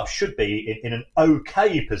the club should be in an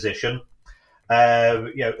okay position,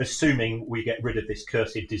 assuming we get rid of this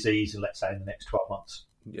cursed disease, and let's say in the next 12 months.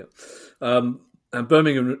 Yeah. And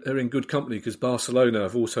Birmingham are in good company because Barcelona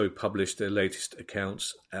have also published their latest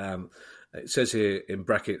accounts. It says here in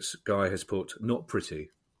brackets, Guy has put, not pretty.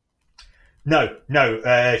 No.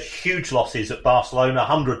 Huge losses at Barcelona,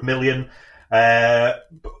 100 million.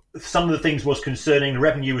 Some of the things was concerning. The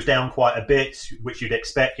revenue was down quite a bit, which you'd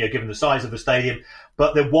expect, given the size of the stadium.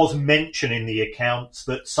 But there was mention in the accounts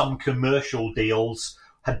that some commercial deals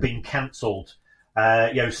had been cancelled.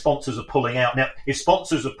 Sponsors are pulling out. Now, if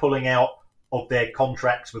sponsors are pulling out of their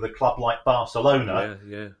contracts with a club like Barcelona,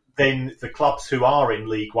 then the clubs who are in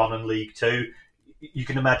League One and League Two, you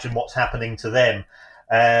can imagine what's happening to them.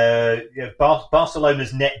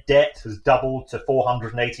 Barcelona's net debt has doubled to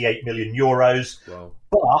 488 million euros, wow.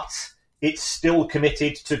 But it's still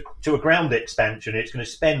committed to a ground expansion. It's going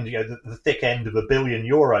to spend the thick end of €1 billion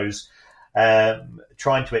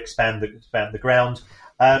trying to expand the ground.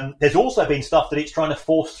 There's also been stuff that it's trying to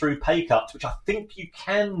force through pay cuts, which I think you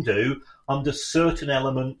can do under certain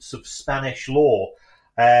elements of Spanish law.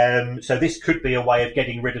 So this could be a way of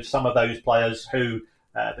getting rid of some of those players who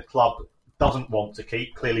the club doesn't want to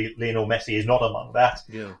keep. Clearly, Lionel Messi is not among that.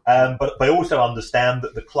 Yeah. But they also understand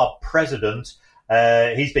that the club president,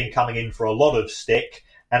 he's been coming in for a lot of stick,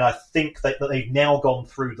 and I think that they've now gone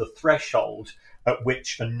through the threshold at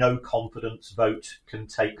which a no-confidence vote can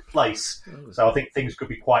take place. So I think things could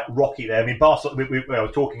be quite rocky there. I mean, Barcelona, we were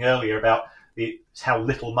talking earlier about how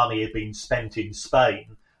little money had been spent in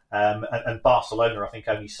Spain, and Barcelona, I think,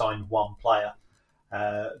 only signed one player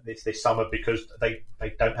this summer because they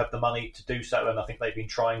don't have the money to do so, and I think they've been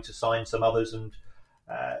trying to sign some others, and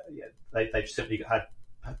they've simply have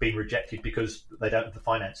been rejected because they don't have the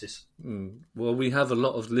finances. Well, we have a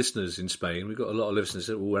lot of listeners in Spain. We've got a lot of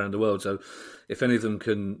listeners all around the world, so if any of them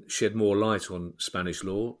can shed more light on Spanish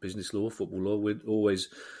law, business law, football law, we're always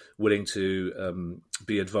willing to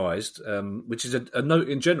be advised, which is a note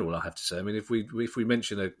in general, I have to say. I mean, if we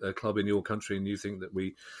mention a club in your country and you think that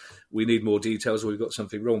we need more details or we've got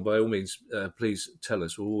something wrong, by all means, please tell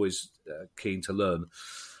us. We're always keen to learn.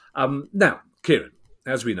 Now, Kieran,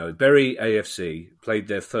 as we know, Bury AFC played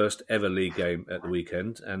their first ever league game at the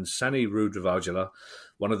weekend, and Sani Rudravajala,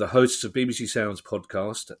 one of the hosts of BBC Sound's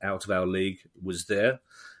podcast, Out of Our League, was there.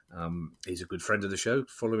 He's a good friend of the show,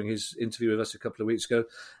 following his interview with us a couple of weeks ago.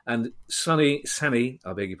 And Sani,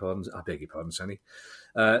 I beg your pardon, Sani,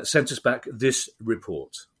 sent us back this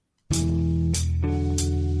report.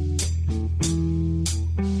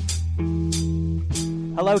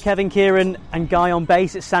 Hello, Kevin, Kieran and Guy on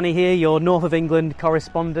bass. It's Sani here, your North of England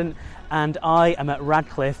correspondent, and I am at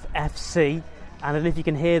Radcliffe FC. And I don't know if you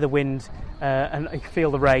can hear the wind and you can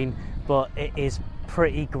feel the rain, but it is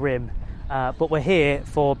pretty grim. But we're here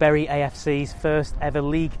for Bury AFC's first ever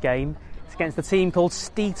league game. It's against a team called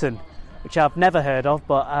Steeton, which I've never heard of,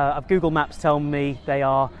 but Google Maps tell me they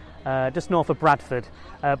are just north of Bradford.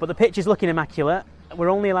 But the pitch is looking immaculate.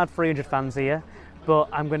 We're only allowed 300 fans here. but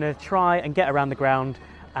I'm going to try and get around the ground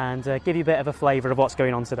and give you a bit of a flavour of what's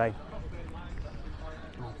going on today.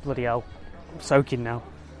 Oh, bloody hell, I'm soaking now.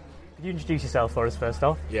 Could you introduce yourself for us first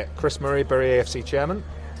off? Yeah, Chris Murray, Bury AFC chairman.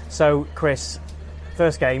 So, Chris,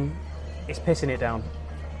 first game, it's pissing it down.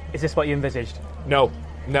 Is this what you envisaged? No.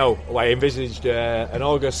 I envisaged an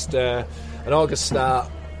August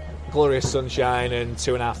start, glorious sunshine, and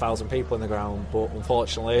 2,500 people in the ground. But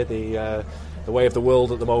unfortunately, the way of the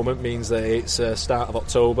world at the moment means that it's start of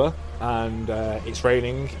October, and it's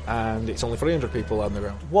raining, and it's only 300 people on the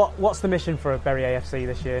ground. What's the mission for Bury AFC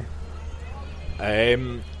this year?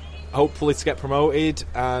 Hopefully to get promoted,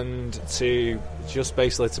 and to just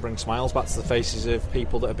basically to bring smiles back to the faces of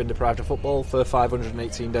people that have been deprived of football for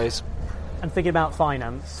 518 days. And thinking about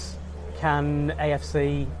finance, can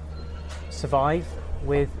AFC survive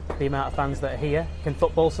with the amount of fans that are here? Can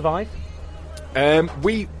football survive?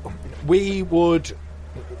 We'd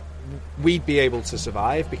be able to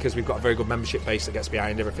survive because we've got a very good membership base that gets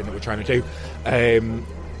behind everything that we're trying to do.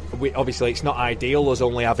 Obviously it's not ideal us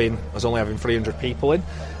only having 300 people in,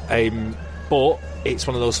 but it's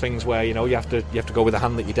one of those things where you have to go with the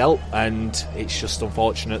hand that you dealt, and it's just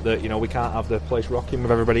unfortunate that we can't have the place rocking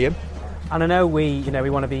with everybody in. And I know we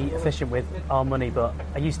want to be efficient with our money, but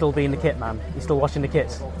are you still being the kit man? Are you still washing the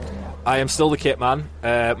kits? I am still the kit man.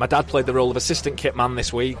 My dad played the role of assistant kit man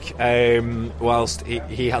this week, whilst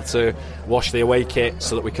he had to wash the away kit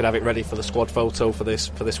so that we could have it ready for the squad photo for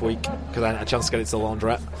this week, because I hadn't had a chance to get it to the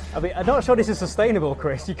laundrette. I mean, I'm not sure this is sustainable,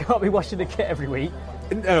 Chris. You can't be washing the kit every week.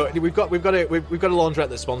 No, we've got a laundrette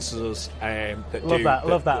that sponsors us.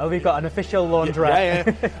 Love that. Oh, we've got an official laundrette.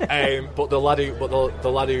 Yeah. But the lad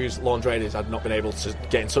whose laundrette is, I'd not been able to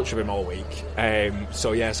get in touch with him all week.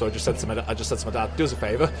 So I just said to my dad, do us a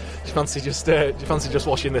favour. Do you fancy just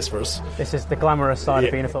washing this for us? This is the glamorous side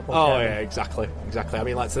of being a football chairman. Yeah, exactly. I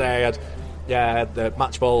mean, like today, I had the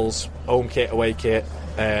match balls, home kit, away kit,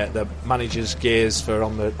 the manager's gears for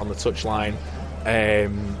on the touchline,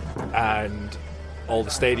 and all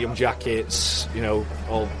the stadium jackets,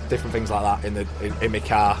 all different things like that in my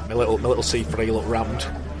car. My little C3 look rammed.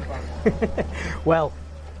 Well,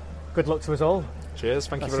 good luck to us all. Cheers,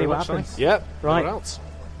 thank you Let's very see much. What happens. Yeah, right. Else.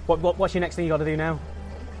 What's your next thing you got to do now?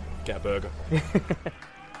 Get a burger.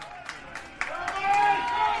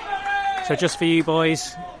 So just for you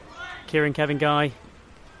boys, Kieran, Kevin, Guy,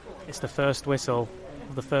 it's the first whistle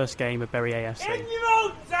of the first game of Bury AFC. In your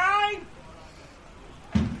own time!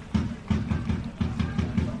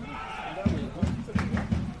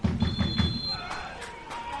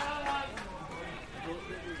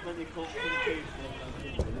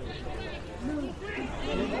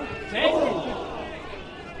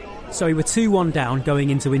 So we were 2-1 down going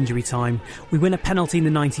into injury time. We win a penalty in the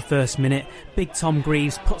 91st minute. Big Tom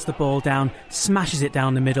Greaves puts the ball down, smashes it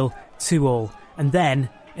down the middle, 2-2. And then,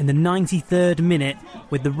 in the 93rd minute,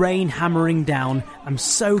 with the rain hammering down, I'm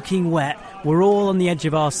soaking wet, we're all on the edge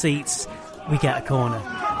of our seats, we get a corner.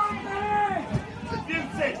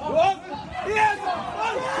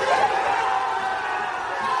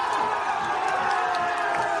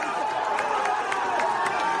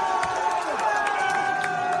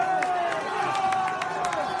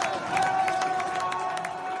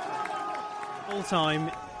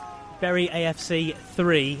 Time, Bury AFC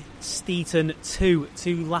 3, Steeton 2,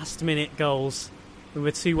 2 last-minute goals. We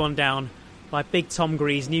were 2-1 down by Big Tom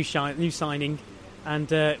Greaves, new signing, and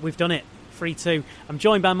we've done it, 3-2. I'm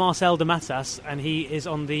joined by Marcel de Matas, and he is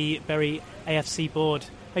on the Bury AFC board.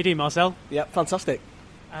 How you doing, Marcel? Yeah, fantastic.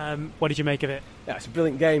 What did you make of it? Yeah, it's a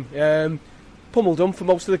brilliant game. Pummeled them for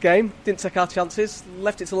most of the game, didn't take our chances,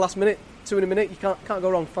 left it to the last minute, 2 in a minute, you can't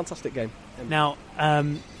go wrong, fantastic game. Now,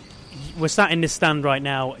 we're sat in this stand right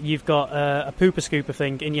now. You've got a pooper scooper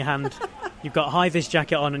thing in your hand. You've got a high-vis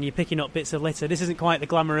jacket on and you're picking up bits of litter. This isn't quite the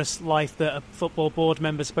glamorous life that a football board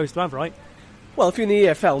member's supposed to have, right? Well, if you're in the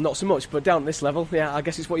EFL, not so much, but down at this level, yeah, I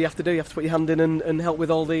guess it's what you have to do. You have to put your hand in and help with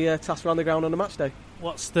all the tasks around the ground on a match day.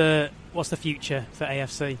 What's the future for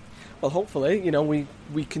AFC? Well, hopefully,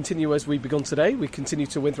 we continue as we've begun today. We continue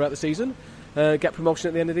to win throughout the season, get promotion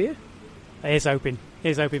at the end of the year. Here's hoping,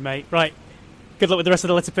 mate. Right. Good luck with the rest of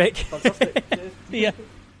the litter pick. Fantastic. Yeah.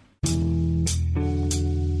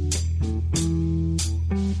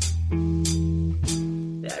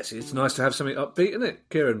 Yes, it's nice to have something upbeat, isn't it,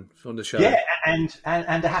 Kieran, on the show? Yeah, and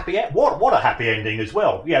a happy end. What a happy ending as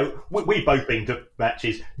well. We've both been to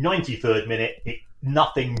matches. 93rd minute,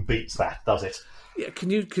 nothing beats that, does it? Yeah. Can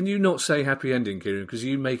you not say happy ending, Kieran? Because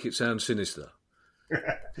you make it sound sinister.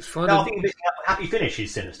 I think happy finish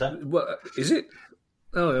is sinister. Well, is it?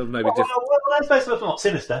 Oh, maybe well, different. Well, I suppose it's not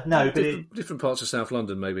sinister. No, but different parts of South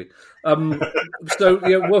London, maybe. So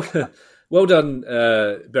yeah, Well done,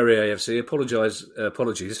 Bury AFC. Apologies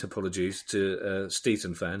to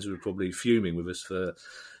Steeton fans who are probably fuming with us for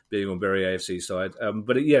being on Bury AFC side.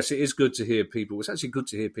 But yes, it is good to hear people. It's actually good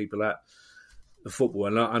to hear people at the football.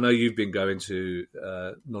 And I know you've been going to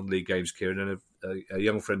non-league games, Kieran, and a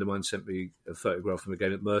young friend of mine sent me a photograph from a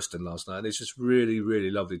game at Merston last night. And it's just really, really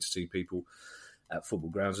lovely to see people at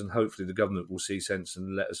football grounds. And hopefully the government will see sense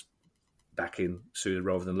and let us back in sooner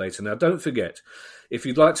rather than later. Now, don't forget, if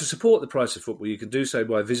you'd like to support the Price of Football, you can do so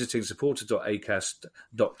by visiting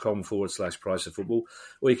supporter.acast.com/Price of Football,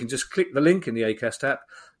 or you can just click the link in the Acast app.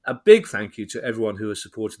 A big thank you to everyone who has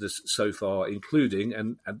supported us so far, including,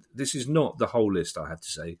 and this is not the whole list, I have to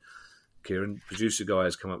say, Kieran, Producer Guy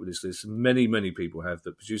has come up with this list. Many, many people have,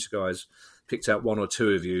 but Producer Guy has picked out one or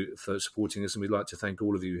two of you for supporting us, and we'd like to thank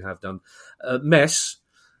all of you who have done. Mess,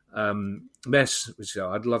 which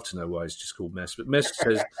I'd love to know why it's just called Mess, but Mess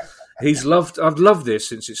says I've loved this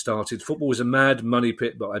since it started. Football is a mad money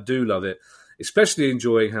pit, but I do love it, especially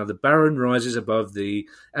enjoying how the Baron rises above the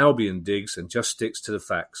Albion digs and just sticks to the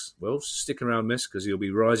facts. Well, stick around, Mess, because he'll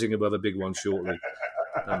be rising above a big one shortly,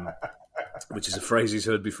 which is a phrase he's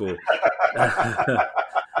heard before.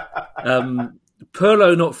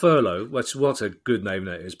 Perlo Not Furlough, what a good name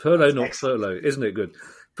that is. Perlo Not Furlough, isn't it good?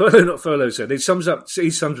 Perlo Not Furlough said, he sums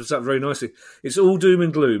us up very nicely. It's all doom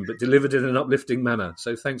and gloom, but delivered in an uplifting manner.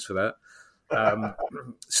 So thanks for that.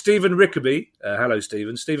 Stephen Rickaby, hello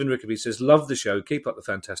Stephen. Stephen Rickaby says, love the show, keep up the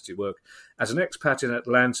fantastic work. As an expat in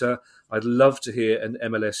Atlanta, I'd love to hear an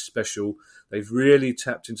MLS special. They've really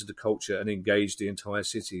tapped into the culture and engaged the entire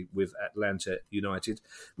city with Atlanta United.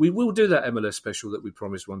 We will do that MLS special that we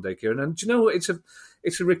promised one day, Kieran. And do you know what? It's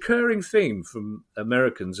a recurring theme from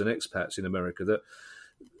Americans and expats in America that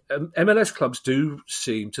MLS clubs do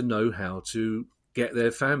seem to know how to get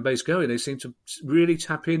their fan base going. They seem to really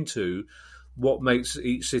tap into what makes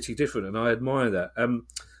each city different, and I admire that.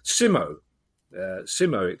 Simo,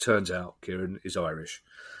 it turns out, Kieran, is Irish.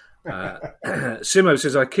 Simo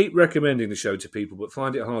says, I keep recommending the show to people, but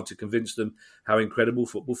find it hard to convince them how incredible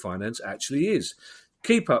football finance actually is.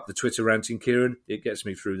 Keep up the Twitter ranting, Kieran. It gets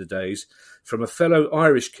me through the days. From a fellow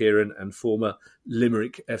Irish Kieran and former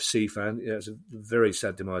Limerick FC fan. Yeah, it's a very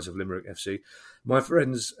sad demise of Limerick FC. My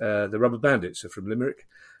friends, the Rubber Bandits, are from Limerick.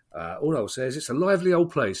 All I'll say is it's a lively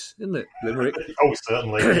old place, isn't it, Limerick? Oh,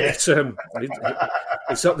 certainly. It's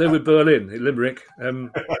up there with Berlin, in Limerick.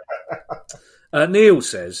 Neil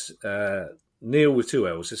says, Neil with two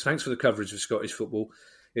L's, says, thanks for the coverage of Scottish football.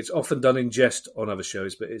 It's often done in jest on other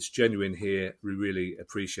shows, but it's genuine here. We really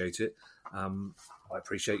appreciate it. I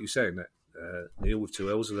appreciate you saying that, Neil with two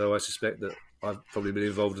L's, although I suspect that I've probably been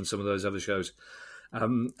involved in some of those other shows.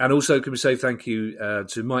 And also, can we say thank you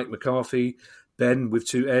to Mike McCarthy, Ben with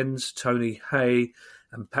two N's, Tony Hay,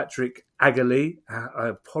 and Patrick Agaley. I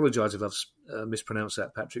apologise if I've mispronounced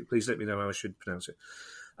that, Patrick. Please let me know how I should pronounce it.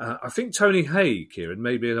 I think Tony Hay, Kieran,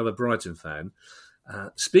 may be another Brighton fan.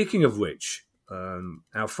 Speaking of which,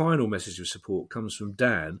 our final message of support comes from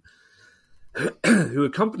Dan, who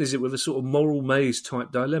accompanies it with a sort of moral maze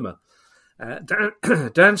type dilemma.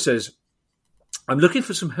 Dan says, I'm looking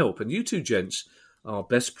for some help, and you two gents are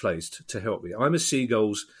best placed to help me. I'm a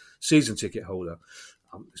Seagulls season ticket holder.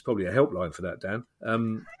 There's probably a helpline for that, Dan.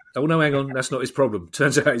 Oh, no, hang on. That's not his problem.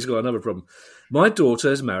 Turns out he's got another problem. My daughter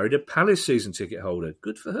has married a Palace season ticket holder.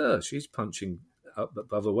 Good for her. She's punching up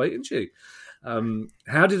above her weight, isn't she?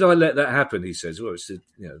 How did I let that happen? He says. Well, it's the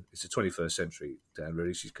 21st century, Dan.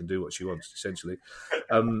 Really, she can do what she wants, essentially.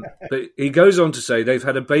 But he goes on to say they've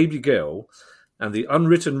had a baby girl, and the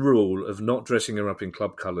unwritten rule of not dressing her up in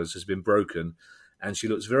club colours has been broken, and she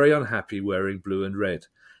looks very unhappy wearing blue and red.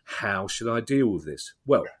 How should I deal with this?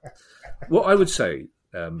 Well, what I would say,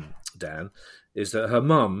 Dan, is that her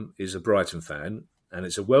mum is a Brighton fan, and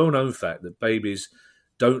it's a well-known fact that babies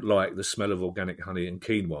don't like the smell of organic honey and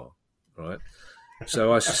quinoa, right?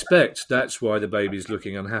 So I suspect that's why the baby's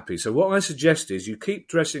looking unhappy. So what I suggest is you keep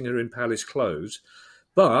dressing her in Palace clothes,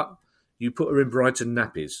 but you put her in Brighton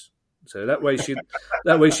nappies. So that way she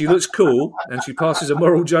looks cool and she passes a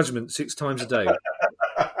moral judgment 6 times a day.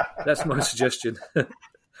 That's my suggestion.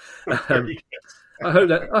 I hope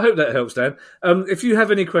that helps, Dan. If you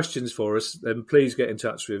have any questions for us, then please get in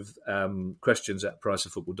touch with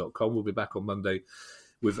questions@priceoffootball.com. We'll be back on Monday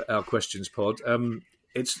with our questions pod.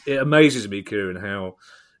 It amazes me, Kieran, how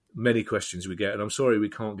many questions we get, and I'm sorry we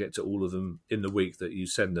can't get to all of them in the week that you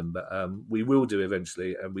send them, but we will do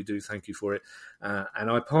eventually, and we do thank you for it.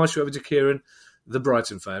 And I pass you over to Kieran, the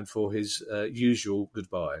Brighton fan, for his usual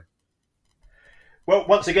goodbye. Well,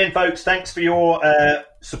 once again, folks, thanks for your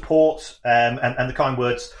support and the kind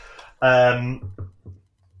words. But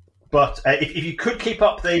if you could keep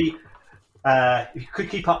up the If you could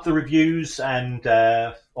keep up the reviews and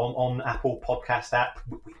on Apple Podcast app,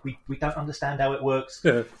 we don't understand how it works.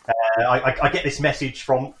 I get this message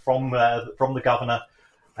from the governor,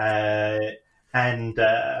 and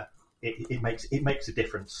it makes a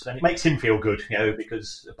difference, and it makes him feel good,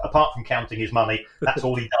 because apart from counting his money, that's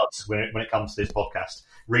all he does when it comes to this podcast.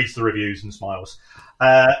 Reads the reviews and smiles.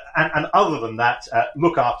 And other than that,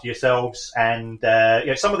 look after yourselves. And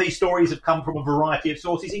some of these stories have come from a variety of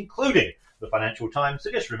sources, including the Financial Times. So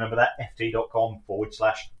just remember that,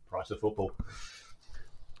 ft.com/price of football.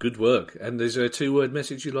 Good work. And there's a 2-word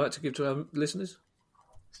message you'd like to give to our listeners?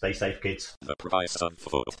 Stay safe, kids. The price of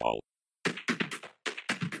football.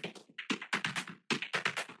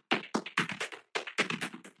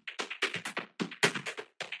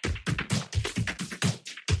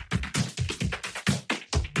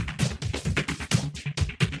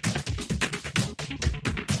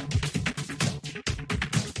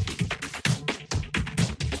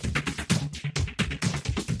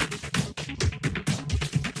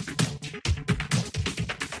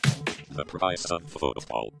 The price of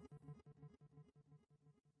football.